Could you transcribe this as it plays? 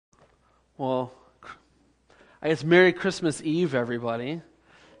Well, I guess Merry Christmas Eve, everybody.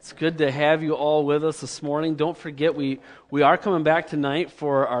 It's good to have you all with us this morning. Don't forget, we are coming back tonight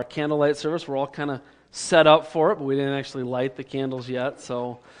for our candlelight service. We're all kind of set up for it, but we didn't actually light the candles yet,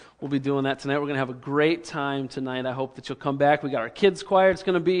 so we'll be doing that tonight. We're going to have a great time tonight. I hope that you'll come back. We got our kids' choir. It's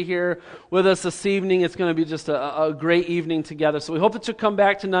going to be here with us this evening. It's going to be just a great evening together. So we hope that you'll come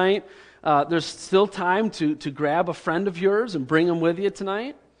back tonight. There's still time to grab a friend of yours and bring them with you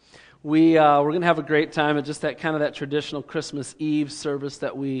tonight. We're going to have a great time at just that traditional Christmas Eve service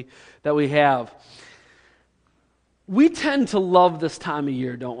that we have. We tend to love this time of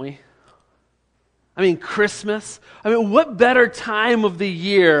year, don't we? I mean, Christmas. I mean, what better time of the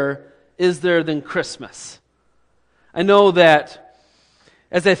year is there than Christmas? I know that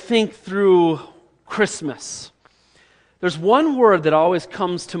as I think through Christmas, there's one word that always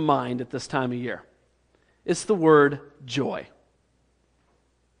comes to mind at this time of year. It's the word joy.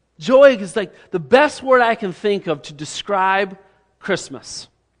 Joy is like the best word I can think of to describe Christmas.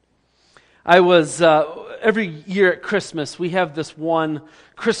 I was, every year at Christmas, we have this one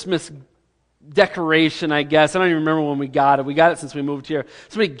Christmas decoration, I guess. I don't even remember when we got it. We got it since we moved here.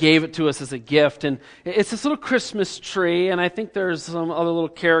 Somebody gave it to us as a gift, and it's this little Christmas tree, and I think there's some other little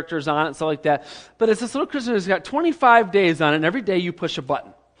characters on it and stuff like that. But it's this little Christmas, it's got 25 days on it, and every day you push a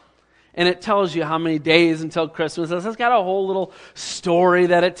button. And it tells you how many days until Christmas. It's got a whole little story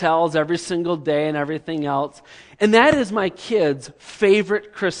that it tells every single day and everything else. And that is my kids'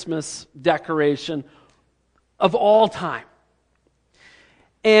 favorite Christmas decoration of all time.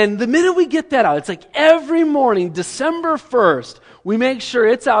 And the minute we get that out, it's like every morning, December 1st, we make sure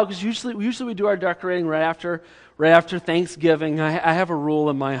it's out, because usually we do our decorating right after Thanksgiving. I have a rule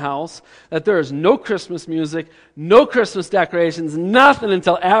in my house that there is no Christmas music, no Christmas decorations, nothing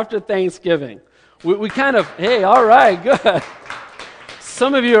until after Thanksgiving. We kind of, hey, all right, good.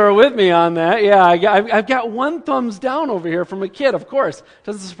 Some of you are with me on that. Yeah, I've got one thumbs down over here from a kid, of course.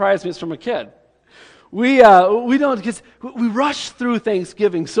 Doesn't surprise me it's from a kid. We don't, because we rush through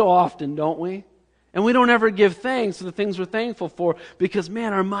Thanksgiving so often, don't we? And we don't ever give thanks for the things we're thankful for, because,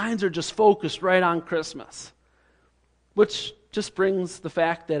 man, our minds are just focused right on Christmas. Which just brings the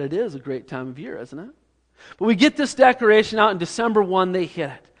fact that it is a great time of year, isn't it? But we get this decoration out, and December 1, they hit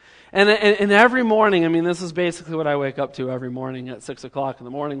it. And every morning, I mean, this is basically what I wake up to every morning at 6 o'clock in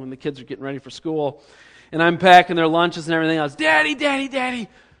the morning when the kids are getting ready for school. And I'm packing their lunches and everything else. Daddy,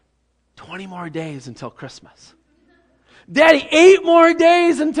 20 more days until Christmas. Daddy, 8 more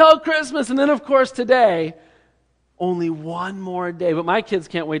days until Christmas. And then, of course, today, only 1 more day. But my kids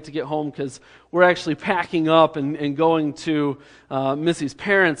can't wait to get home, because we're actually packing up and going to Missy's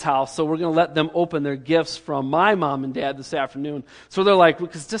parents' house. So we're going to let them open their gifts from my mom and dad this afternoon. So they're like,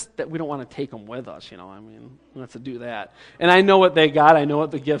 because just that we don't want to take them with us, I mean, we don't have to do that. And I know what they got. I know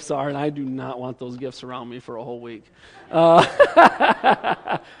what the gifts are, and I do not want those gifts around me for a whole week.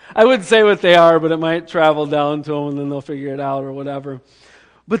 I wouldn't say what they are, but it might travel down to them, and then they'll figure it out or whatever.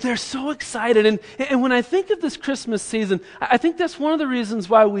 But they're so excited. And when I think of this Christmas season, I think that's one of the reasons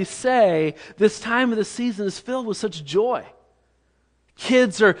why we say this time of the season is filled with such joy.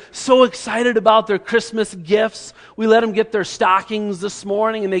 Kids are so excited about their Christmas gifts. We let them get their stockings this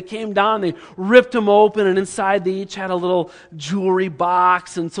morning, and they came down, they ripped them open, and inside they each had a little jewelry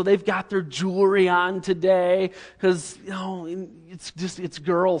box, and so they've got their jewelry on today, because, it's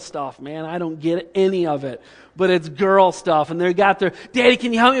girl stuff, man. I don't get any of it, but it's girl stuff, and they got their, Daddy,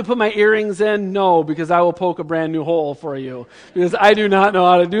 can you help me put my earrings in? No, because I will poke a brand new hole for you, because I do not know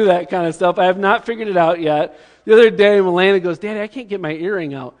how to do that kind of stuff. I have not figured it out yet. The other day, Melania goes, Daddy, I can't get my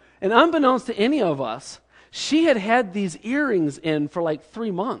earring out. And unbeknownst to any of us, she had these earrings in for like 3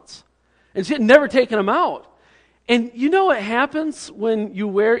 months. And she had never taken them out. And you know what happens when you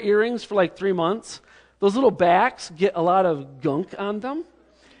wear earrings for like 3 months? Those little backs get a lot of gunk on them.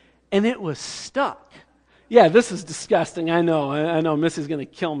 And it was stuck. Yeah, this is disgusting. I know Missy's going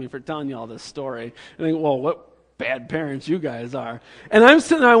to kill me for telling you all this story. I think, well, what bad parents you guys are. And I'm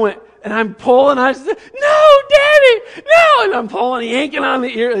sitting there, I'm pulling, I said, no, Daddy, no! And I'm pulling, yanking on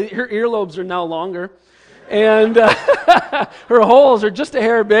the ear. Her earlobes are now longer. And her holes are just a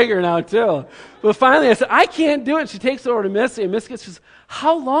hair bigger now, too. But finally I said, I can't do it. She takes it over to Missy, and Missy says,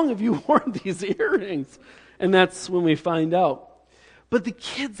 how long have you worn these earrings? And that's when we find out. But the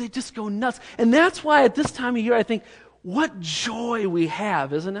kids, they just go nuts. And that's why at this time of year, I think, what joy we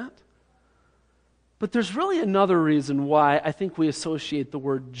have, isn't it? But there's really another reason why I think we associate the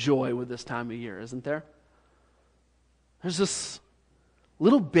word joy with this time of year, isn't there? There's this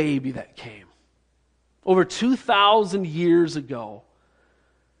little baby that came over 2,000 years ago.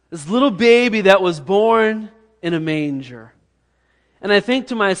 This little baby that was born in a manger. And I think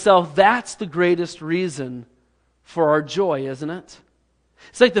to myself, that's the greatest reason for our joy, isn't it?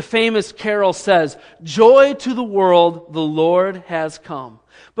 It's like the famous carol says, "Joy to the world, the Lord has come."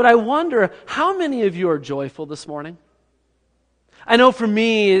 But I wonder, how many of you are joyful this morning? I know for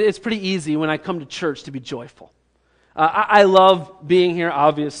me, it's pretty easy when I come to church to be joyful. I love being here,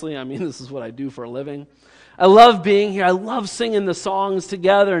 obviously. I mean, this is what I do for a living. I love being here. I love singing the songs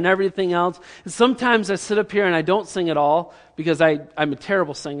together and everything else. And sometimes I sit up here and I don't sing at all because I'm a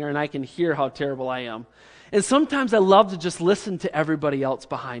terrible singer and I can hear how terrible I am. And sometimes I love to just listen to everybody else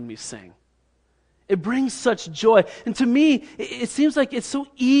behind me sing. It brings such joy. And to me, it seems like it's so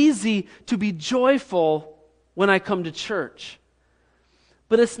easy to be joyful when I come to church.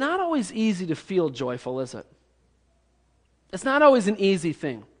 But it's not always easy to feel joyful, is it? It's not always an easy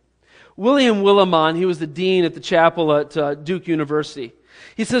thing. William Willimon, he was the dean at the chapel at Duke University.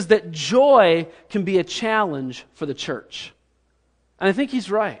 He says that joy can be a challenge for the church. And I think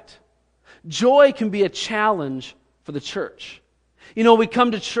he's right. Joy can be a challenge for the church. You know, we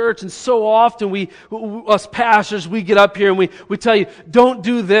come to church and so often us pastors, we get up here and we tell you, don't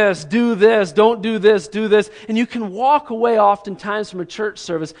do this, don't do this, do this. And you can walk away oftentimes from a church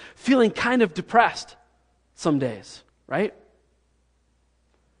service feeling kind of depressed some days, right?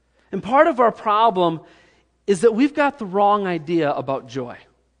 And part of our problem is that we've got the wrong idea about joy.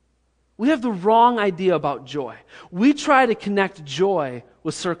 We have the wrong idea about joy. We try to connect joy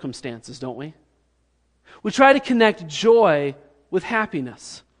with circumstances, don't we? We try to connect joy with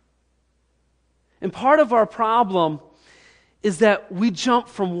happiness. And part of our problem is that we jump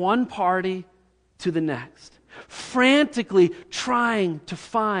from one party to the next, frantically trying to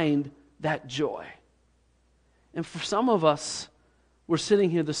find that joy. And for some of us, we're sitting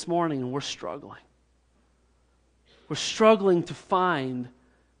here this morning and we're struggling. We're struggling to find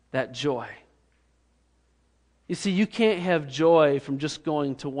that joy. You see, you can't have joy from just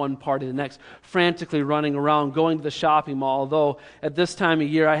going to one party to the next, frantically running around, going to the shopping mall, although at this time of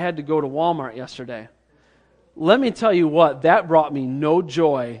year I had to go to Walmart yesterday. Let me tell you what, that brought me no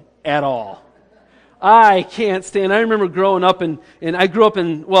joy at all. I can't stand. I remember growing up and I grew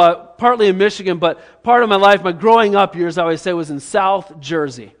up partly in Michigan, but part of my life, my growing up years, I always say, was in South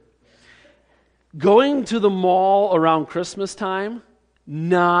Jersey. Going to the mall around Christmas time,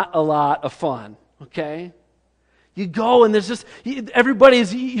 not a lot of fun, okay? You go and there's just, you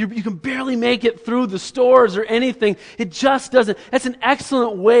can barely make it through the stores or anything. It just doesn't. That's an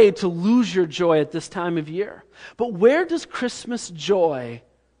excellent way to lose your joy at this time of year. But where does Christmas joy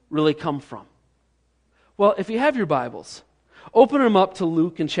really come from? Well, if you have your Bibles, open them up to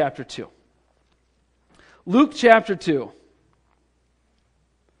Luke in chapter 2. Luke chapter 2.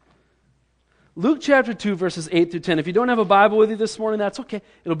 Luke chapter 2, verses 8 through 10. If you don't have a Bible with you this morning, that's okay.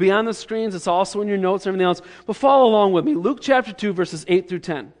 It'll be on the screens. It's also in your notes and everything else. But follow along with me. Luke chapter 2, verses 8 through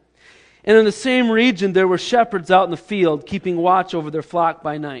 10. And in the same region there were shepherds out in the field, keeping watch over their flock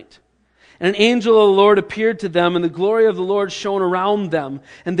by night. And an angel of the Lord appeared to them, and the glory of the Lord shone around them,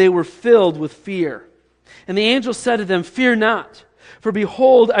 and they were filled with fear. And the angel said to them, "Fear not, for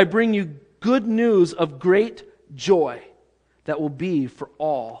behold, I bring you good news of great joy that will be for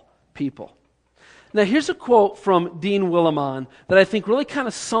all people." Now here's a quote from Dean Willimon that I think really kind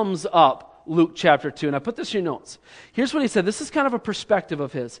of sums up Luke chapter 2. And I put this in your notes. Here's what he said. This is kind of a perspective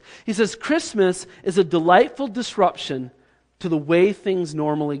of his. He says, Christmas is a delightful disruption to the way things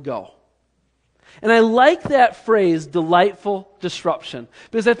normally go. And I like that phrase, delightful disruption,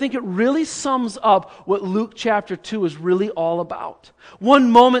 because I think it really sums up what Luke chapter 2 is really all about.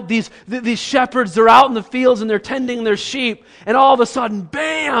 One moment, these shepherds, they're out in the fields and they're tending their sheep, and all of a sudden,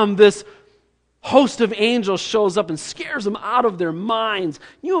 bam, this host of angels shows up and scares them out of their minds.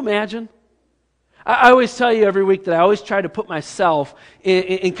 Can you imagine? I always tell you every week that I always try to put myself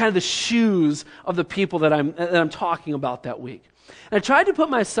in kind of the shoes of the people that I'm talking about that week. And I tried to put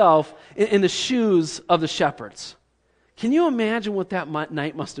myself in the shoes of the shepherds. Can you imagine what that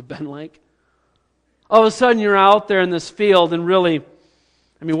night must have been like? All of a sudden you're out there in this field and really,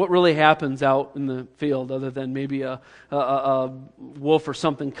 I mean, what really happens out in the field other than maybe a wolf or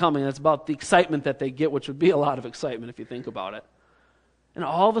something coming? It's about the excitement that they get, which would be a lot of excitement if you think about it. And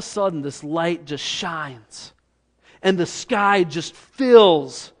all of a sudden this light just shines and the sky just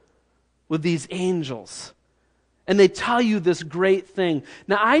fills with these angels. And they tell you this great thing.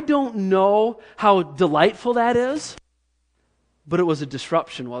 Now, I don't know how delightful that is, but it was a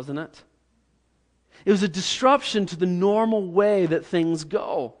disruption, wasn't it? It was a disruption to the normal way that things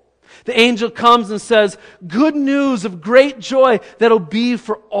go. The angel comes and says, good news of great joy that'll be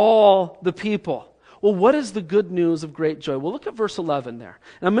for all the people. Well, what is the good news of great joy? Well, look at verse 11 there.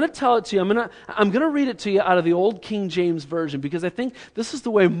 And I'm going to tell it to you. I'm going to read it to you out of the old King James Version because I think this is the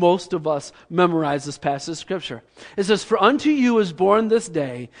way most of us memorize this passage of Scripture. It says, "For unto you is born this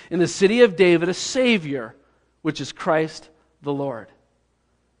day in the city of David a Savior, which is Christ the Lord."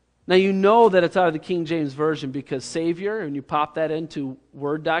 Now, you know that it's out of the King James Version because Savior, and you pop that into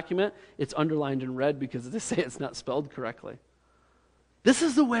Word document, it's underlined in red because they say it's not spelled correctly. This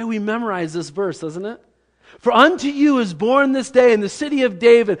is the way we memorize this verse, isn't it? "For unto you is born this day in the city of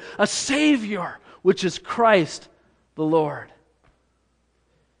David a Savior, which is Christ the Lord."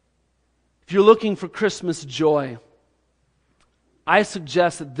 If you're looking for Christmas joy, I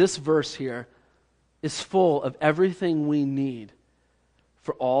suggest that this verse here is full of everything we need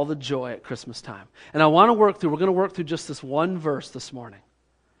for all the joy at Christmas time. And we're going to work through just this one verse this morning.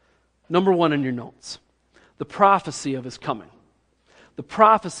 Number one in your notes, the prophecy of His coming. The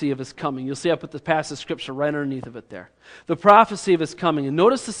prophecy of His coming. You'll see I put the passage of Scripture right underneath of it there. The prophecy of His coming. And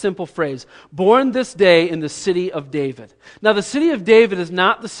notice the simple phrase, "born this day in the city of David." Now, the city of David is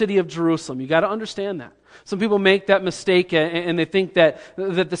not the city of Jerusalem. You got to understand that. Some people make that mistake and they think that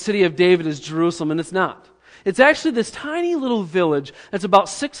the city of David is Jerusalem, and it's not. It's actually this tiny little village that's about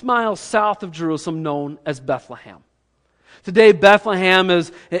 6 miles south of Jerusalem known as Bethlehem. Today, Bethlehem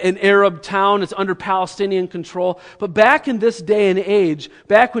is an Arab town. It's under Palestinian control. But back in this day and age,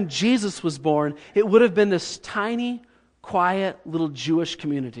 back when Jesus was born, it would have been this tiny, quiet little Jewish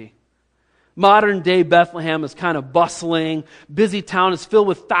community. Modern day Bethlehem is kind of bustling, busy town. It's filled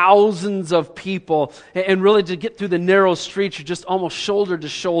with thousands of people. And really to get through the narrow streets, you're just almost shoulder to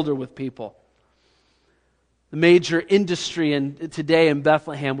shoulder with people. The major industry today in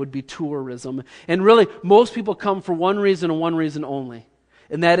Bethlehem would be tourism. And really, most people come for one reason and one reason only.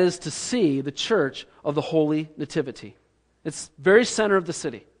 And that is to see the Church of the Holy Nativity. It's very center of the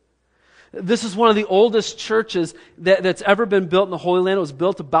city. This is one of the oldest churches that's ever been built in the Holy Land. It was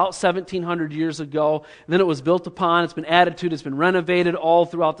built about 1,700 years ago. And then it was built upon. It's been added to. It's been renovated all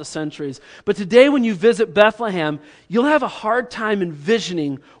throughout the centuries. But today when you visit Bethlehem, you'll have a hard time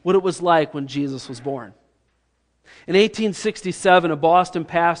envisioning what it was like when Jesus was born. In 1867, a Boston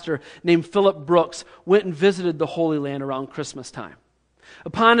pastor named Philip Brooks went and visited the Holy Land around Christmas time.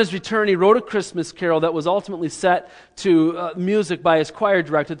 Upon his return, he wrote a Christmas carol that was ultimately set to music by his choir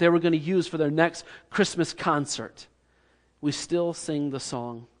director that they were going to use for their next Christmas concert. We still sing the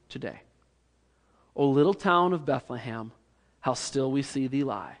song today. "O little town of Bethlehem, how still we see thee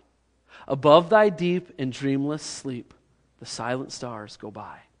lie. Above thy deep and dreamless sleep, the silent stars go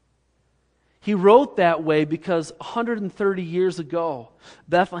by." He wrote that way because 130 years ago,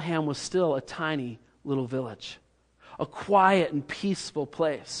 Bethlehem was still a tiny little village, a quiet and peaceful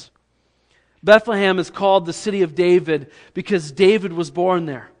place. Bethlehem is called the city of David because David was born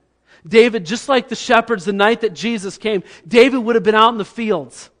there. David, just like the shepherds the night that Jesus came, David would have been out in the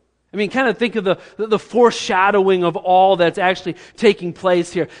fields. I mean, kind of think of the foreshadowing of all that's actually taking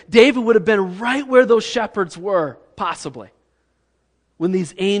place here. David would have been right where those shepherds were, possibly. When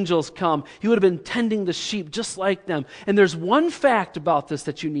these angels come, he would have been tending the sheep just like them. And there's one fact about this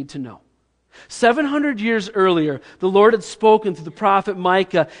that you need to know. 700 years earlier, the Lord had spoken through the prophet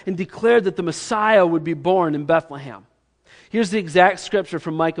Micah and declared that the Messiah would be born in Bethlehem. Here's the exact scripture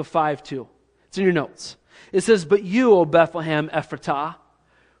from Micah 5:2. It's in your notes. It says, "But you, O Bethlehem Ephratah,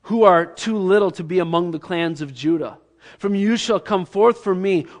 who are too little to be among the clans of Judah, from you shall come forth for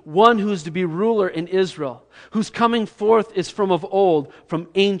me one who is to be ruler in Israel, whose coming forth is from of old, from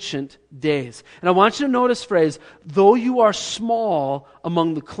ancient days." And I want you to notice phrase, "though you are small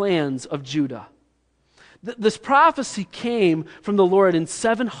among the clans of Judah." This prophecy came from the Lord in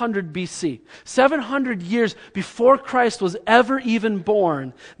 700 BC. 700 years before Christ was ever even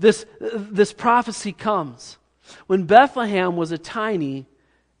born, this prophecy comes. When Bethlehem was a tiny,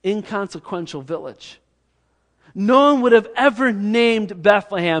 inconsequential village. No one would have ever named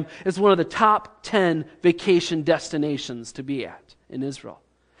Bethlehem as one of the top 10 vacation destinations to be at in Israel.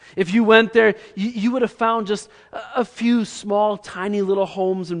 If you went there, you would have found just a few small, tiny little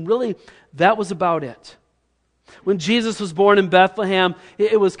homes, and really, that was about it. When Jesus was born in Bethlehem,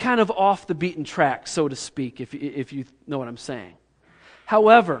 it was kind of off the beaten track, so to speak, if you know what I'm saying.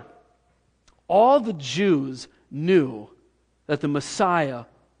 However, all the Jews knew that the Messiah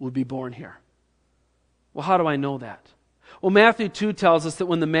would be born here. Well, how do I know that? Well, Matthew 2 tells us that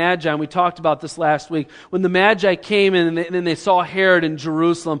when the Magi, and we talked about this last week, when the Magi came in and then they saw Herod in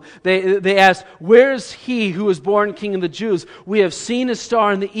Jerusalem, they asked, "Where is he who was born King of the Jews? We have seen his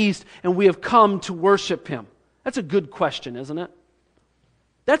star in the east, and we have come to worship him." That's a good question, isn't it?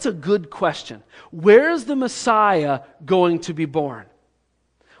 That's a good question. Where is the Messiah going to be born?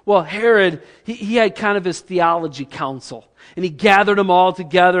 Well, Herod, he had kind of his theology council, and he gathered them all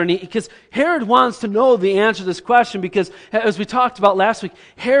together, because Herod wants to know the answer to this question, because as we talked about last week,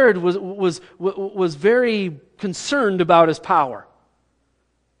 Herod was very concerned about his power.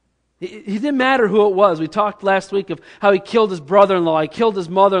 He didn't matter who it was. We talked last week of how he killed his brother-in-law, he killed his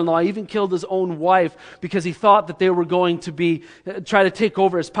mother-in-law, he even killed his own wife because he thought that they were going to try to take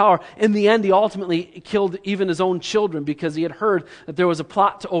over his power. In the end, he ultimately killed even his own children because he had heard that there was a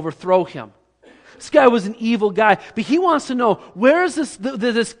plot to overthrow him. This guy was an evil guy, but he wants to know, where is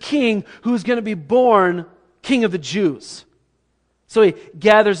this king who's going to be born king of the Jews? So he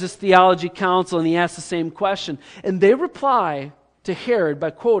gathers his theology council and he asks the same question. And they reply to Herod by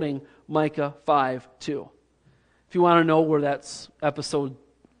quoting Micah 5:2. If you want to know where that episode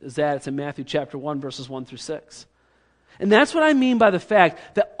is at, it's in Matthew chapter 1, verses 1 through 6. And that's what I mean by the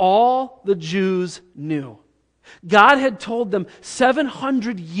fact that all the Jews knew. God had told them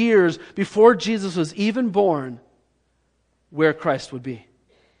 700 years before Jesus was even born where Christ would be.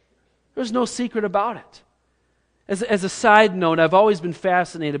 There's no secret about it. As a side note, I've always been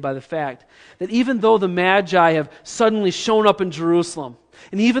fascinated by the fact that even though the Magi have suddenly shown up in Jerusalem,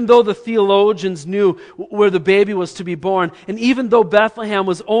 and even though the theologians knew where the baby was to be born, and even though Bethlehem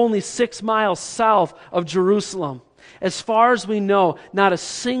was only 6 miles south of Jerusalem, as far as we know, not a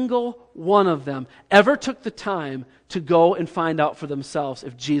single one of them ever took the time to go and find out for themselves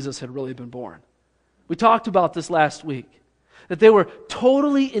if Jesus had really been born. We talked about this last week, that they were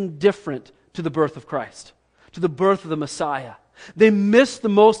totally indifferent to the birth of Christ, to the birth of the Messiah. They missed the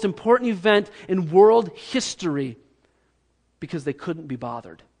most important event in world history because they couldn't be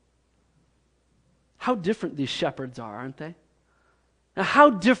bothered. How different these shepherds are, aren't they? Now, how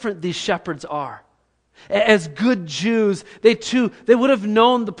different these shepherds are. As good Jews, they would have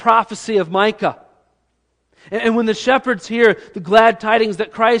known the prophecy of Micah. And when the shepherds hear the glad tidings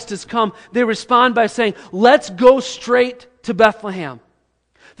that Christ has come, they respond by saying, "Let's go straight to Bethlehem."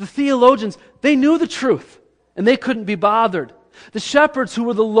 The theologians, they knew the truth, and they couldn't be bothered. The shepherds, who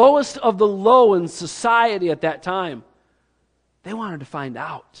were the lowest of the low in society at that time, they wanted to find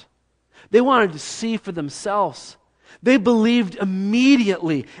out. They wanted to see for themselves. They believed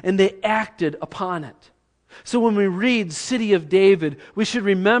immediately, and they acted upon it. So when we read City of David, we should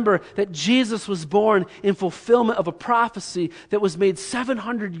remember that Jesus was born in fulfillment of a prophecy that was made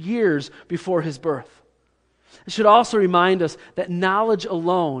 700 years before his birth. It should also remind us that knowledge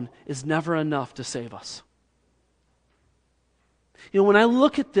alone is never enough to save us. You know, when I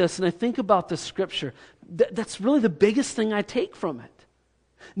look at this and I think about this scripture, that's really the biggest thing I take from it.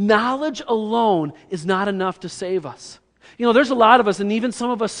 Knowledge alone is not enough to save us. You know, there's a lot of us, and even some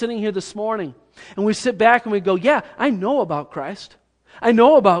of us sitting here this morning, and we sit back and we go, yeah, I know about Christ. I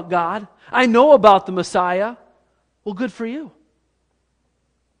know about God. I know about the Messiah. Well, good for you.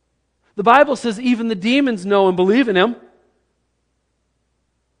 The Bible says even the demons know and believe in Him.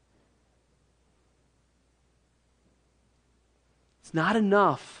 It's not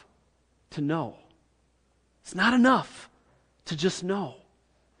enough to know. It's not enough to just know.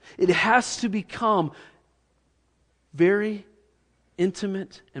 It has to become very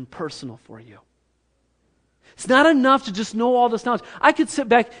intimate and personal for you. It's not enough to just know all this knowledge. I could sit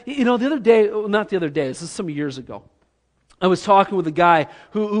back, the other day, not the other day, this is some years ago. I was talking with a guy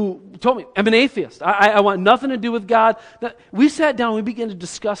who told me, I'm an atheist. I want nothing to do with God. We sat down, we began to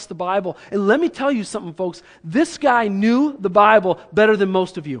discuss the Bible. And let me tell you something, folks. This guy knew the Bible better than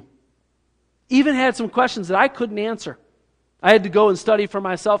most of you. Even had some questions that I couldn't answer. I had to go and study for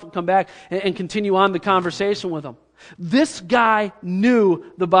myself and come back and continue on the conversation with him. This guy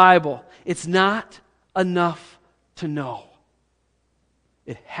knew the Bible. It's not enough to know.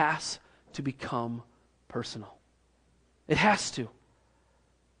 It has to become personal. It has to.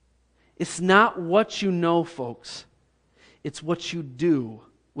 It's not what you know, folks. It's what you do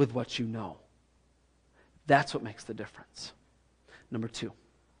with what you know. That's what makes the difference. Number two,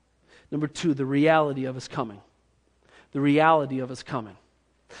 the reality of His coming. The reality of His coming.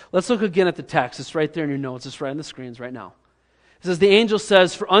 Let's look again at the text. It's right there in your notes. It's right on the screens right now. It says, the angel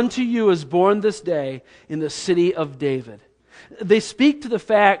says, "For unto you is born this day in the city of David." They speak to the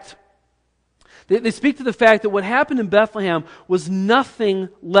fact that what happened in Bethlehem was nothing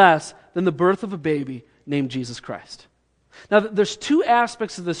less than the birth of a baby named Jesus Christ. Now, there's two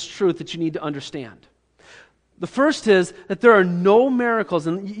aspects of this truth that you need to understand. The first is that there are no miracles,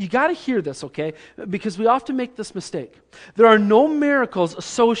 and you got to hear this, okay? Because we often make this mistake. There are no miracles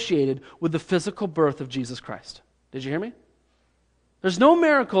associated with the physical birth of Jesus Christ. Did you hear me? There's no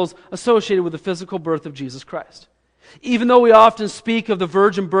miracles associated with the physical birth of Jesus Christ. Even though we often speak of the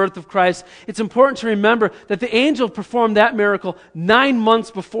virgin birth of Christ, it's important to remember that the angel performed that miracle 9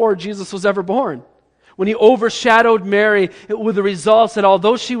 months before Jesus was ever born, when he overshadowed Mary with the results that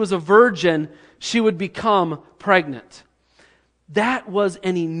although she was a virgin, she would become pregnant. That was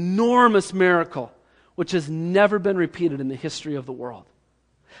an enormous miracle, which has never been repeated in the history of the world.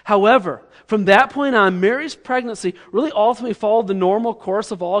 However, from that point on, Mary's pregnancy really ultimately followed the normal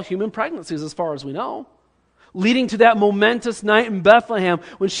course of all human pregnancies, as far as we know, leading to that momentous night in Bethlehem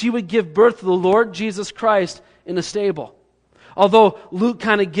when she would give birth to the Lord Jesus Christ in a stable. Although Luke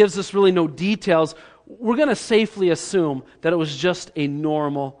kind of gives us really no details, we're going to safely assume that it was just a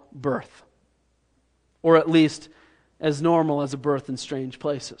normal birth, or at least as normal as a birth in strange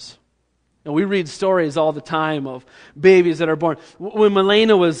places. Now, we read stories all the time of babies that are born. When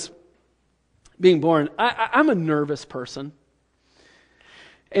Milena was being born, I'm a nervous person.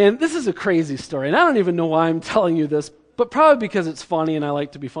 And this is a crazy story, and I don't even know why I'm telling you this, but probably because it's funny and I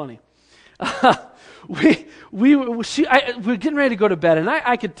like to be funny. We're getting ready to go to bed, and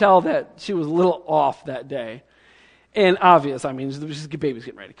I could tell that she was a little off that day. And obvious, I mean, the baby's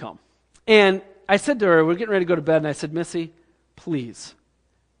getting ready to come. And I said to her, we're getting ready to go to bed, and I said, Missy, please,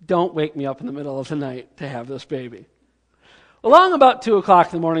 don't wake me up in the middle of the night to have this baby. Along about 2 o'clock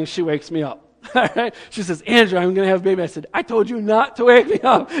in the morning, she wakes me up. She says, Andrew, I'm going to have a baby. I said, I told you not to wake me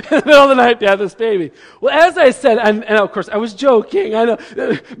up in the middle of the night to have this baby. Well, as I said, and of course, I was joking. I know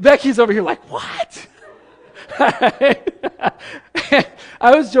Becky's over here like, what? I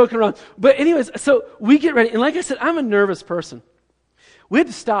was joking around. But anyways, so we get ready. And like I said, I'm a nervous person. We had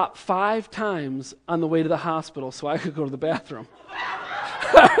to stop 5 times on the way to the hospital so I could go to the bathroom.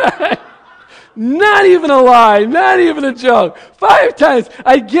 Not even a lie, not even a joke. 5 times.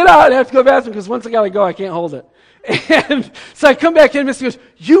 I get out and have to go to the bathroom because once I got to go, I can't hold it. And so I come back in and Missy goes,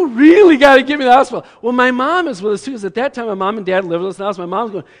 you really got to get me to the hospital. Well, my mom is with us too, because at that time my mom and dad lived with us in the house. My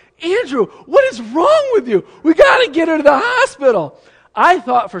mom's going, Andrew, what is wrong with you? We got to get her to the hospital. I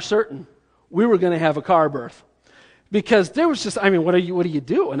thought for certain we were going to have a car birth because there was just, I mean, what do you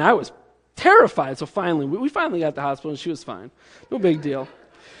do? And I was terrified. So finally, we finally got to the hospital and she was fine. No big deal.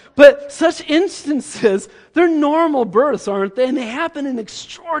 But such instances, they're normal births, aren't they? And they happen in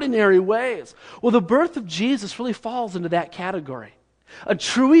extraordinary ways. Well, the birth of Jesus really falls into that category. A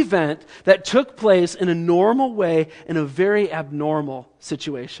true event that took place in a normal way in a very abnormal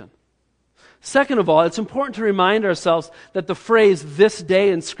situation. Second of all, it's important to remind ourselves that the phrase "this day"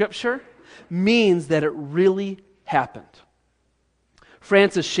 in Scripture means that it really happened.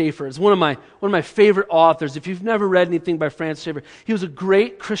 Francis Schaeffer is one of my favorite authors. If you've never read anything by Francis Schaeffer, he was a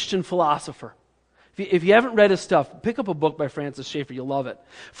great Christian philosopher. If you haven't read his stuff, pick up a book by Francis Schaeffer. You'll love it.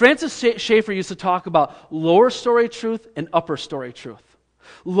 Francis Schaeffer used to talk about lower story truth and upper story truth.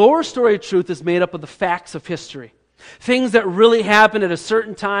 Lower story truth is made up of the facts of history, things that really happened at a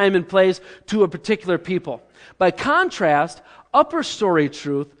certain time and place to a particular people. By contrast, upper story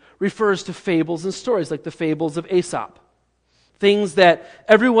truth refers to fables and stories, like the fables of Aesop. Things that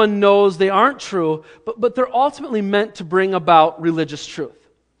everyone knows they aren't true, but they're ultimately meant to bring about religious truth.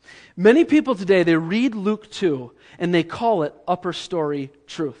 Many people today, they read Luke 2 and they call it upper story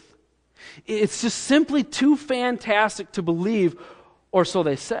truth. It's just simply too fantastic to believe, or so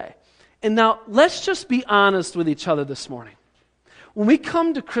they say. And now, let's just be honest with each other this morning. When we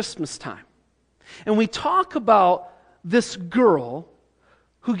come to Christmas time and we talk about this girl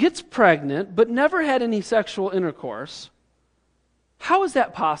who gets pregnant but never had any sexual intercourse, how is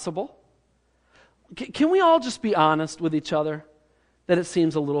that possible? Can we all just be honest with each other that it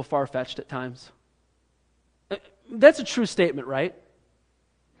seems a little far-fetched at times? That's a true statement, right?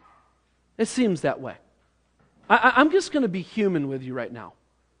 It seems that way. I'm just going to be human with you right now.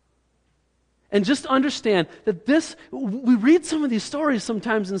 And just understand that we read some of these stories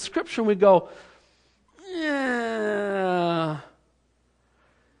sometimes in Scripture and we go, yeah.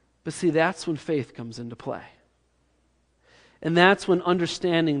 But see, that's when faith comes into play. And that's when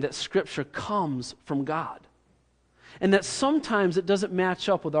understanding that Scripture comes from God. And that sometimes it doesn't match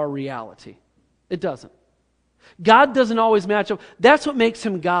up with our reality. It doesn't. God doesn't always match up. That's what makes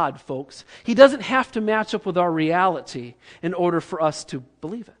him God, folks. He doesn't have to match up with our reality in order for us to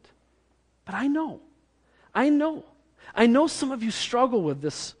believe it. But I know some of you struggle with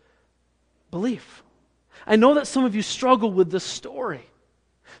this belief. I know that some of you struggle with this story.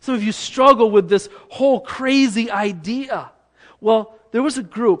 Some of you struggle with this whole crazy idea. Well, there was a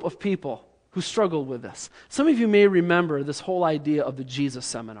group of people who struggled with this. Some of you may remember this whole idea of the Jesus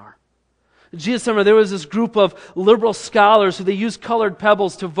Seminar. The Jesus Seminar, there was this group of liberal scholars who they used colored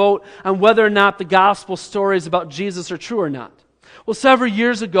pebbles to vote on whether or not the gospel stories about Jesus are true or not. Well, several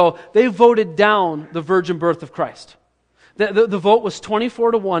years ago, they voted down the virgin birth of Christ. The vote was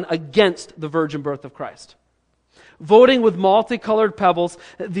 24-1 against the virgin birth of Christ. Voting with multicolored pebbles,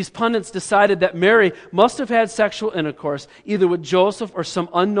 these pundits decided that Mary must have had sexual intercourse either with Joseph or some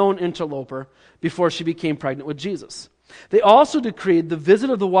unknown interloper before she became pregnant with Jesus. They also decreed the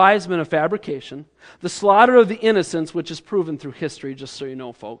visit of the wise men of fabrication, the slaughter of the innocents, which is proven through history, just so you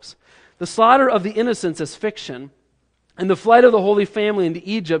know, folks, the slaughter of the innocents as fiction, and the flight of the Holy Family into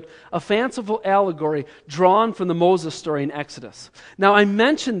Egypt, a fanciful allegory drawn from the Moses story in Exodus. Now, I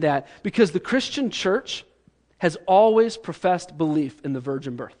mention that because the Christian church has always professed belief in the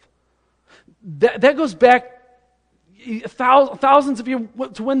virgin birth. That goes back thousands of years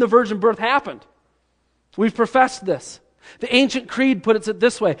to when the virgin birth happened. We've professed this. The ancient creed puts it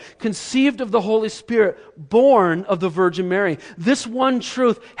this way: conceived of the Holy Spirit, born of the Virgin Mary. This one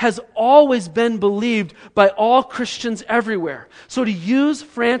truth has always been believed by all Christians everywhere. So to use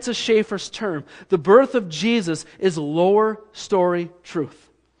Francis Schaeffer's term, the birth of Jesus is lower story truth.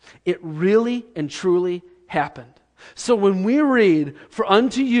 It really and truly happened. So when we read, "For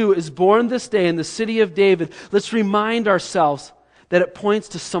unto you is born this day in the city of David," let's remind ourselves that it points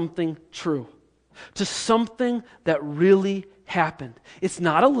to something true, to something that really happened. It's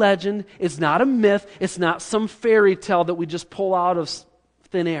not a legend, it's not a myth, it's not some fairy tale that we just pull out of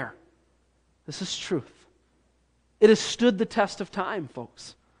thin air. This is truth. It has stood the test of time,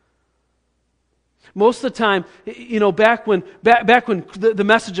 folks. Most of the time, back when the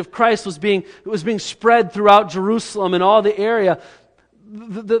message of Christ was being spread throughout Jerusalem and all the area,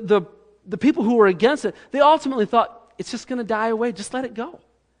 the people who were against it, they ultimately thought, it's just going to die away, just let it go.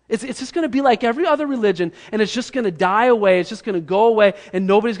 It's just going to be like every other religion, and it's just going to die away, it's just going to go away, and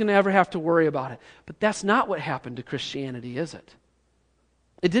nobody's going to ever have to worry about it. But that's not what happened to Christianity, is it?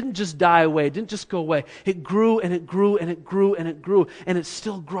 It didn't just die away, it didn't just go away. It grew and it grew and it grew and it grew, and it's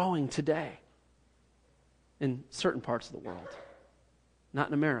still growing today in certain parts of the world. Not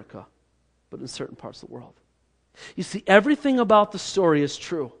in America, but in certain parts of the world. You see, everything about the story is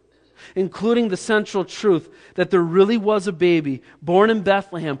true, including the central truth that there really was a baby born in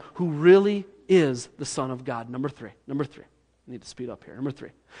Bethlehem who really is the Son of God. Number three. I need to speed up here. Number 3.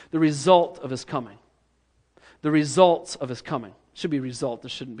 The result of his coming. The results of his coming. Should be result. There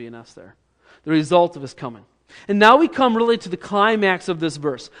shouldn't be an S there. The result of his coming. And now we come really to the climax of this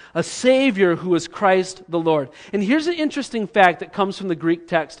verse. A Savior who is Christ the Lord. And here's an interesting fact that comes from the Greek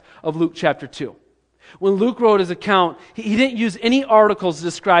text of Luke chapter 2. When Luke wrote his account, he didn't use any articles to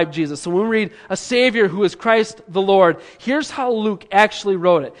describe Jesus. So when we read a Savior who is Christ the Lord, here's how Luke actually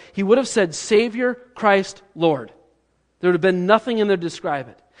wrote it. He would have said Savior, Christ, Lord. There would have been nothing in there to describe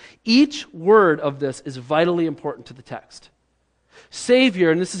it. Each word of this is vitally important to the text.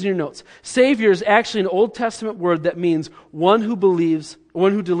 Savior, and this is in your notes, Savior is actually an Old Testament word that means one who believes,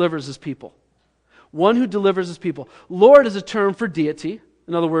 one who delivers his people. One who delivers his people. Lord is a term for deity,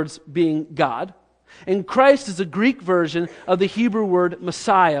 in other words, being God. And Christ is a Greek version of the Hebrew word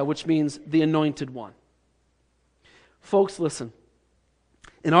Messiah, which means the anointed one. Folks, listen.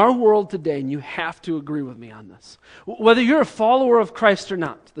 In our world today, and you have to agree with me on this, whether you're a follower of Christ or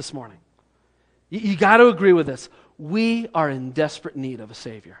not this morning, you got to agree with this. We are in desperate need of a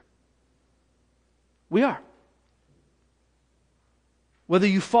Savior. We are. Whether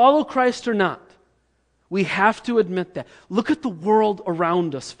you follow Christ or not, we have to admit that. Look at the world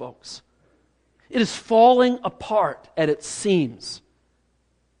around us, folks. It is falling apart at its seams.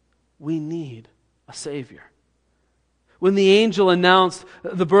 We need a Savior. When the angel announced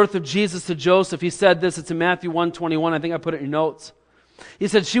the birth of Jesus to Joseph, he said this, it's in Matthew 1:21, I think I put it in your notes. He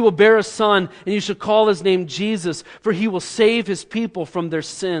said, "She will bear a son, and you shall call his name Jesus, for he will save his people from their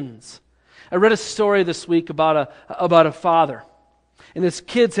sins." I read a story this week about a father. And his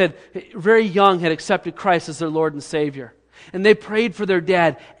kids very young, had accepted Christ as their Lord and Savior. And they prayed for their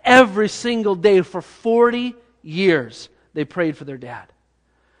dad every single day for 40 years. They prayed for their dad.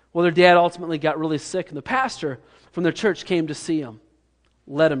 Well, their dad ultimately got really sick, and the pastor from their church came to see him,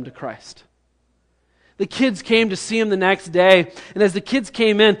 led him to Christ. The kids came to see him the next day, and as the kids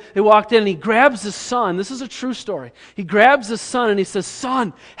came in, they walked in, and he grabs his son. This is a true story. He grabs his son, and he says,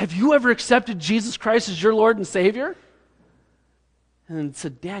 "Son, have you ever accepted Jesus Christ as your Lord and Savior?" And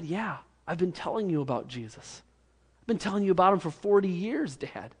said, "Dad, yeah, I've been telling you about Jesus. I've been telling you about him for 40 years,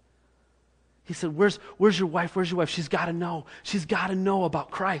 Dad." He said, Where's your wife? Where's your wife? She's got to know. She's got to know about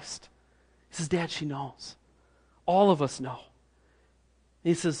Christ." He says, "Dad, she knows. All of us know."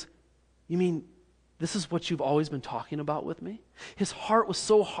 And he says, "You mean this is what you've always been talking about with me?" His heart was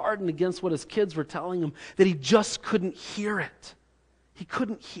so hardened against what his kids were telling him that he just couldn't hear it. He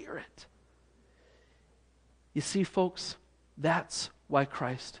couldn't hear it. You see, folks, That's why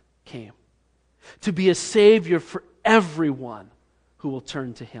Christ came. To be a Savior for everyone who will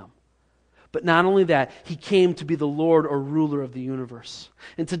turn to Him. But not only that, He came to be the Lord or ruler of the universe.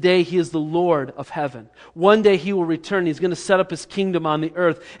 And today He is the Lord of heaven. One day He will return. He's going to set up His kingdom on the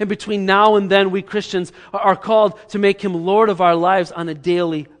earth. And between now and then, we Christians are called to make Him Lord of our lives on a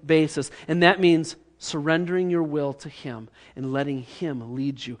daily basis. And that means surrendering your will to Him and letting Him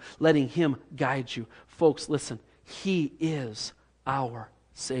lead you, letting Him guide you. Folks, listen, He is our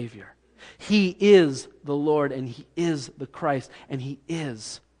Savior. He is the Lord, and He is the Christ, and He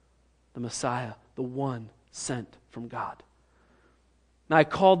is the Messiah, the one sent from God. Now, I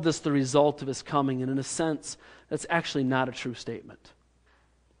called this the result of His coming, and in a sense, that's actually not a true statement.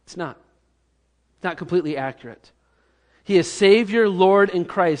 It's not. It's not completely accurate. He is Savior, Lord, and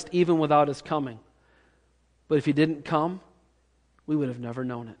Christ, even without His coming. But if He didn't come, we would have never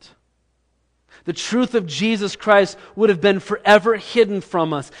known it. The truth of Jesus Christ would have been forever hidden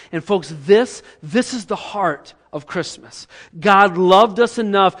from us. And folks, this is the heart of Christmas. God loved us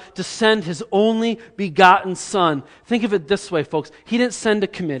enough to send His only begotten Son. Think of it this way, folks. He didn't send a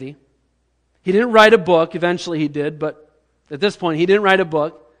committee. He didn't write a book. Eventually He did, but at this point He didn't write a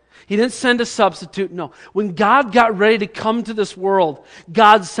book. He didn't send a substitute. No. When God got ready to come to this world,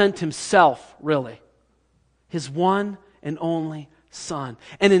 God sent Himself, really. His one and only Son.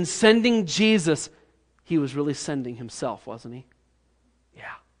 And in sending Jesus, He was really sending Himself, wasn't He?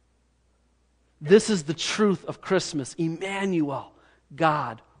 Yeah. This is the truth of Christmas. Emmanuel,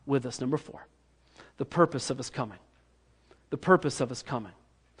 God with us. Number 4, the purpose of His coming. The purpose of His coming.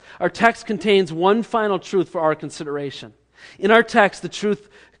 Our text contains one final truth for our consideration. In our text, the truth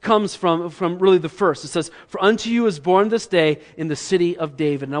comes from really the first. It says, "For unto you is born this day in the city of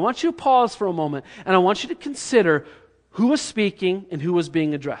David." And I want you to pause for a moment, and I want you to consider who was speaking and who was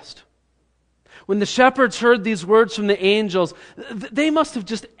being addressed. When the shepherds heard these words from the angels, they must have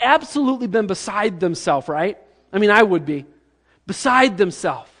just absolutely been beside themselves, right? I mean, I would be. Beside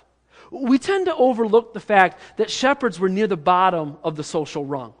themselves. We tend to overlook the fact that shepherds were near the bottom of the social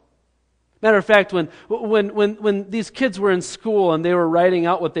rung. Matter of fact, when these kids were in school and they were writing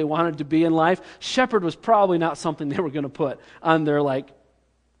out what they wanted to be in life, shepherd was probably not something they were going to put on their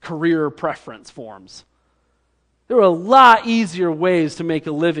career preference forms. There were a lot easier ways to make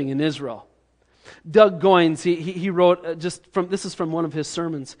a living in Israel. Doug Goines, he wrote, this is from one of his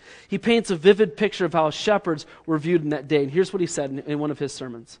sermons. He paints a vivid picture of how shepherds were viewed in that day. And here's what he said in one of his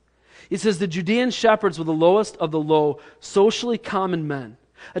sermons. He says, "The Judean shepherds were the lowest of the low, socially common men,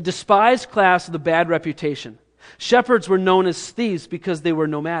 a despised class with a bad reputation. Shepherds were known as thieves because they were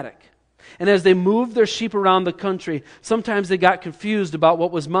nomadic. And as they moved their sheep around the country, sometimes they got confused about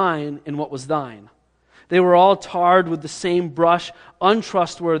what was mine and what was thine. They were all tarred with the same brush,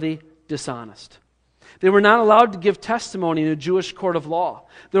 untrustworthy, dishonest. They were not allowed to give testimony in a Jewish court of law.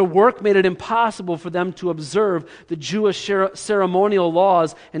 Their work made it impossible for them to observe the Jewish ceremonial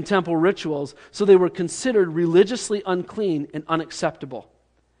laws and temple rituals, so they were considered religiously unclean and unacceptable."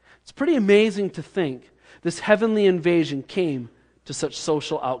 It's pretty amazing to think this heavenly invasion came to such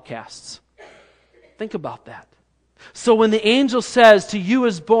social outcasts. Think about that. So when the angel says, "To you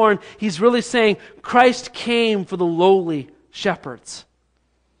is born," he's really saying Christ came for the lowly shepherds.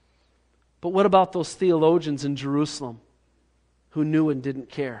 But what about those theologians in Jerusalem who knew and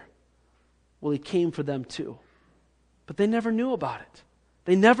didn't care? Well, He came for them too. But they never knew about it.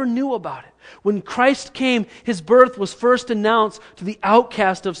 They never knew about it. When Christ came, His birth was first announced to the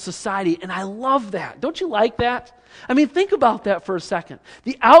outcast of society. And I love that. Don't you like that? I mean, think about that for a second.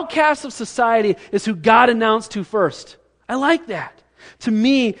 The outcast of society is who God announced to first. I like that. To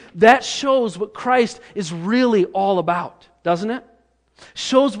me, that shows what Christ is really all about, doesn't it?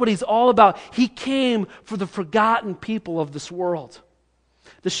 Shows what He's all about. He came for the forgotten people of this world.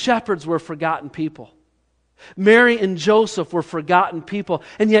 The shepherds were forgotten people. Mary and Joseph were forgotten people,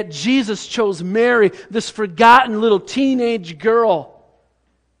 and yet Jesus chose Mary, this forgotten little teenage girl,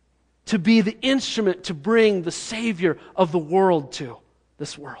 to be the instrument to bring the Savior of the world to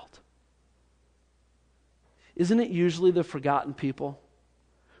this world. Isn't it usually the forgotten people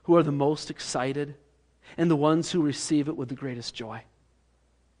who are the most excited and the ones who receive it with the greatest joy?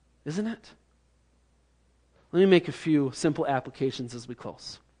 Isn't it? Let me make a few simple applications as we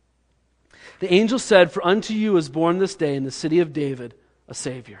close. The angel said, "For unto you is born this day in the city of David a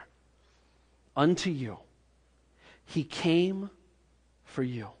Savior." Unto you. He came for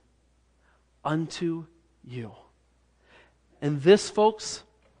you. Unto you. And this, folks,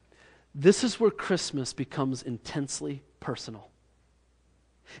 this is where Christmas becomes intensely personal.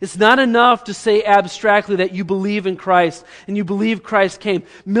 It's not enough to say abstractly that you believe in Christ and you believe Christ came.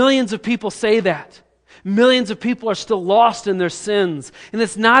 Millions of people say that. Millions of people are still lost in their sins. And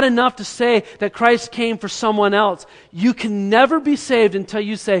it's not enough to say that Christ came for someone else. You can never be saved until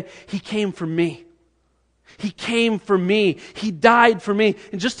you say, He came for me. He came for me. He died for me.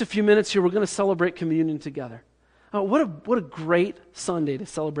 In just a few minutes here, we're going to celebrate communion together. Oh, what a great Sunday to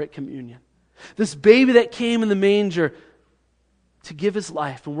celebrate communion. This baby that came in the manger to give His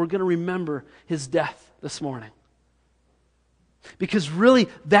life, and we're going to remember His death this morning. Because really,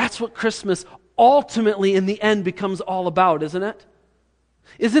 that's what Christmas ultimately in the end becomes all about, isn't it?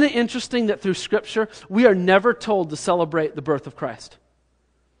 Isn't it interesting that through Scripture, we are never told to celebrate the birth of Christ,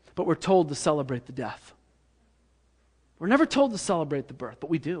 but we're told to celebrate the death. We're never told to celebrate the birth,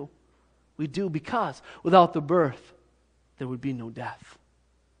 but we do. We do because without the birth, there would be no death.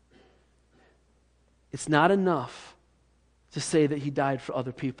 It's not enough to say that He died for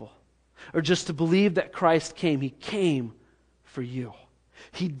other people, or just to believe that Christ came. He came for you.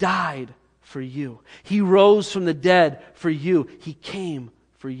 He died for you. He rose from the dead for you. He came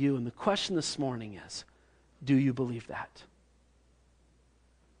for you. And the question this morning is, do you believe that?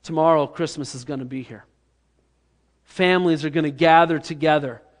 Tomorrow, Christmas is going to be here. Families are going to gather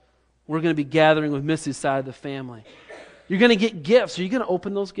together. We're going to be gathering with Missy's side of the family. You're going to get gifts. Are you going to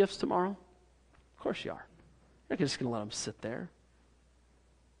open those gifts tomorrow? Of course you are. You're not just going to let them sit there.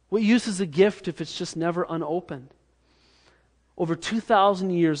 What use is a gift if it's just never unopened? Over 2,000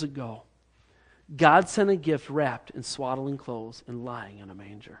 years ago, God sent a gift wrapped in swaddling clothes and lying in a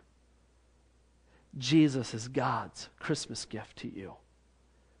manger. Jesus is God's Christmas gift to you.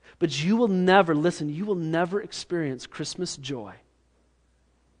 But you will never, listen, you will never experience Christmas joy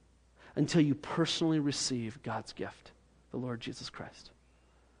until you personally receive God's gift, the Lord Jesus Christ.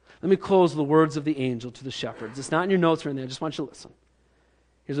 Let me close with the words of the angel to the shepherds. It's not in your notes or anything. I just want you to listen.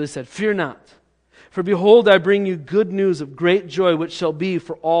 Here's what he said. Fear not, for behold, I bring you good news of great joy, which shall be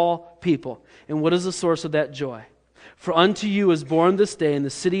for all people. And what is the source of that joy? For unto you is born this day in the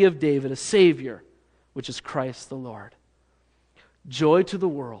city of David a Savior, which is Christ the Lord. Joy to the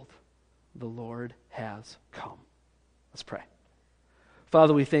world, the Lord has come. Let's pray.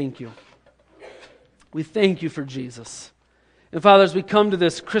 Father, we thank you. We thank you for Jesus. And Father, as we come to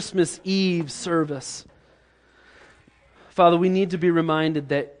this Christmas Eve service, Father, we need to be reminded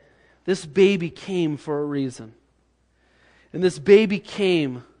that this baby came for a reason. And this baby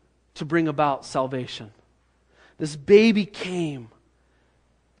came to bring about salvation. This baby came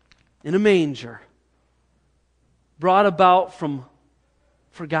in a manger, brought about from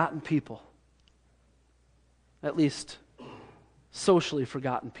forgotten people, at least socially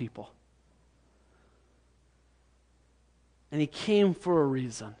forgotten people. And He came for a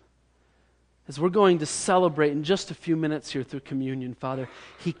reason. As we're going to celebrate in just a few minutes here through communion, Father,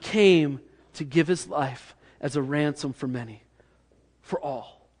 He came to give His life as a ransom for many, for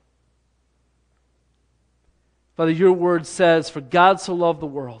all. Father, your word says, for God so loved the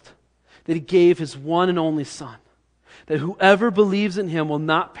world that He gave His one and only Son, that whoever believes in Him will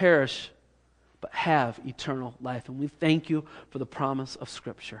not perish, but have eternal life. And we thank you for the promise of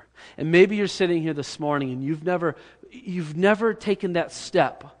Scripture. And maybe you're sitting here this morning and you've never taken that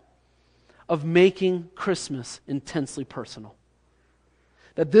step of making Christmas intensely personal.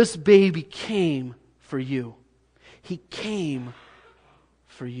 That this baby came for you. He came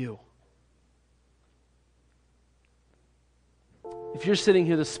for you. If you're sitting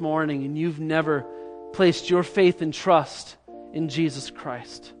here this morning and you've never placed your faith and trust in Jesus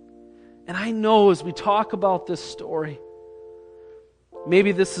Christ, and I know as we talk about this story,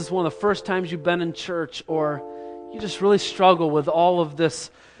 maybe this is one of the first times you've been in church, or you just really struggle with all of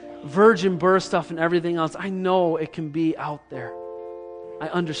this virgin birth stuff and everything else. I know it can be out there. I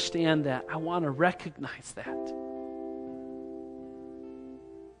understand that. I want to recognize that.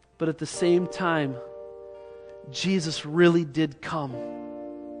 But at the same time, Jesus really did come.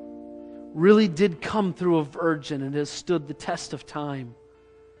 Really did come through a virgin and has stood the test of time.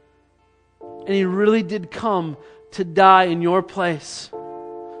 And He really did come to die in your place,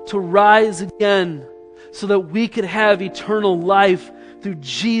 to rise again so that we could have eternal life through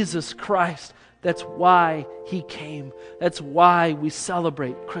Jesus Christ. That's why He came. That's why we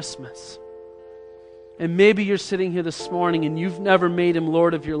celebrate Christmas. And maybe you're sitting here this morning and you've never made Him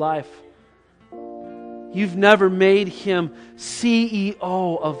Lord of your life. You've never made Him CEO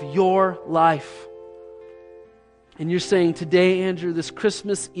of your life. And you're saying, today, Andrew, this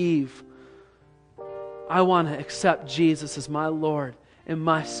Christmas Eve, I want to accept Jesus as my Lord and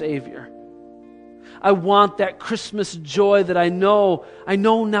my Savior. I want that Christmas joy that I know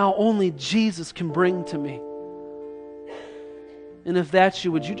now only Jesus can bring to me. And if that's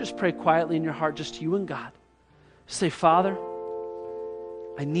you, would you just pray quietly in your heart, just you and God? Say, Father,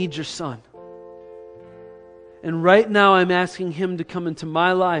 I need your Son. And right now I'm asking Him to come into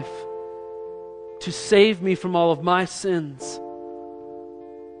my life, to save me from all of my sins.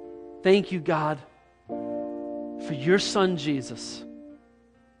 Thank you, God, for your Son, Jesus.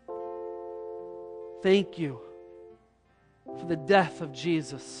 Thank you for the death of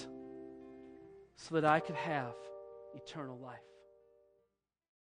Jesus so that I could have eternal life.